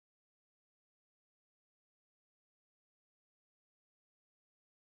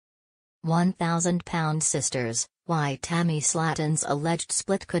1,000-pound sisters, why Tammy Slaton's alleged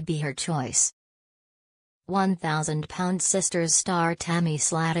split could be her choice. 1,000-pound sisters star Tammy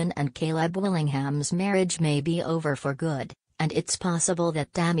Slaton and Caleb Willingham's marriage may be over for good, and it's possible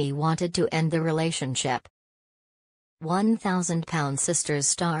that Tammy wanted to end the relationship. 1,000-pound sisters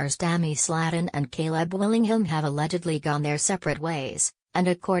stars Tammy Slaton and Caleb Willingham have allegedly gone their separate ways, and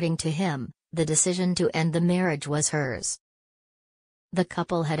according to him, the decision to end the marriage was hers. The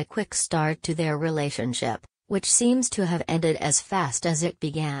couple had a quick start to their relationship, which seems to have ended as fast as it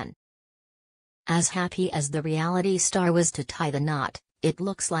began. As happy as the reality star was to tie the knot, it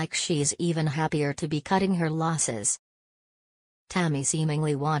looks like she's even happier to be cutting her losses. Tammy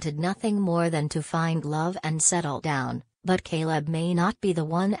seemingly wanted nothing more than to find love and settle down, but Caleb may not be the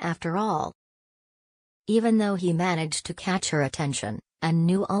one after all. Even though he managed to catch her attention, and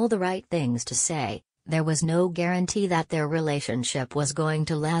knew all the right things to say, there was no guarantee that their relationship was going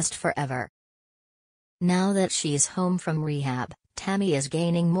to last forever. Now that she's home from rehab, Tammy is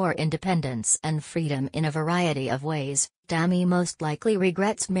gaining more independence and freedom in a variety of ways. Tammy most likely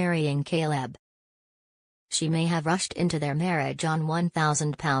regrets marrying Caleb. She may have rushed into their marriage on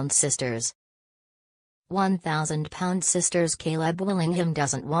 1,000-pound sisters. 1,000-pound sisters Caleb Willingham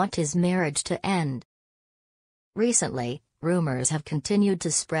doesn't want his marriage to end. Recently, rumors have continued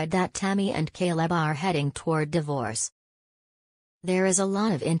to spread that Tammy and Caleb are heading toward divorce. There is a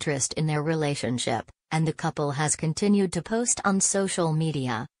lot of interest in their relationship, and the couple has continued to post on social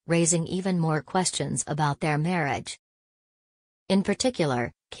media, raising even more questions about their marriage. In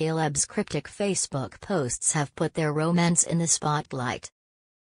particular, Caleb's cryptic Facebook posts have put their romance in the spotlight.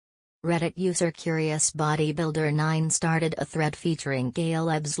 Reddit user Curious Bodybuilder 9 started a thread featuring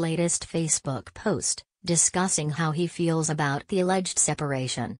Caleb's latest Facebook post, discussing how he feels about the alleged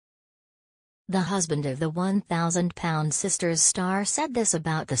separation. The husband of the 1,000-pound sisters star said this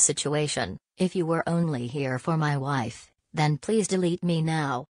about the situation: "If you were only here for my wife, then please delete me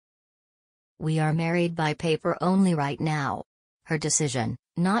now. We are married by paper only right now. Her decision,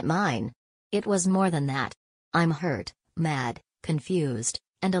 not mine. It was more than that. I'm hurt, mad, confused,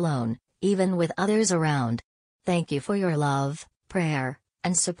 and alone, even with others around. Thank you for your love, prayer,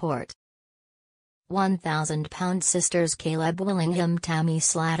 and support." 1,000-pound sisters Caleb Willingham and Tammy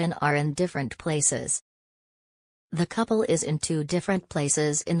Slaton are in different places. The couple is in two different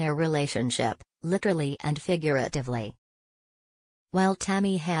places in their relationship, literally and figuratively. While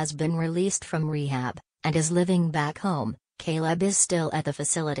Tammy has been released from rehab, and is living back home, Caleb is still at the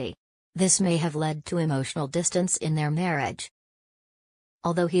facility. This may have led to emotional distance in their marriage.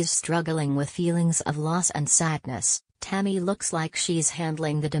 Although he's struggling with feelings of loss and sadness, Tammy looks like she's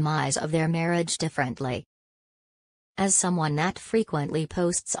handling the demise of their marriage differently. As someone that frequently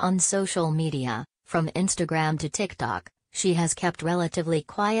posts on social media, from Instagram to TikTok, she has kept relatively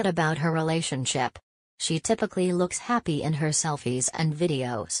quiet about her relationship. She typically looks happy in her selfies and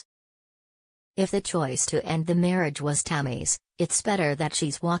videos. If the choice to end the marriage was Tammy's, it's better that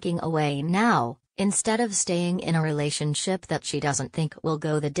she's walking away now, instead of staying in a relationship that she doesn't think will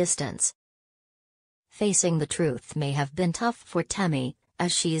go the distance. Facing the truth may have been tough for Tammy,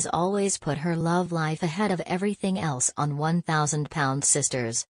 as she's always put her love life ahead of everything else on 1,000-pound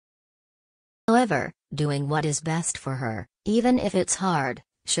sisters. However, doing what is best for her, even if it's hard,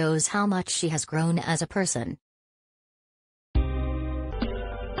 shows how much she has grown as a person.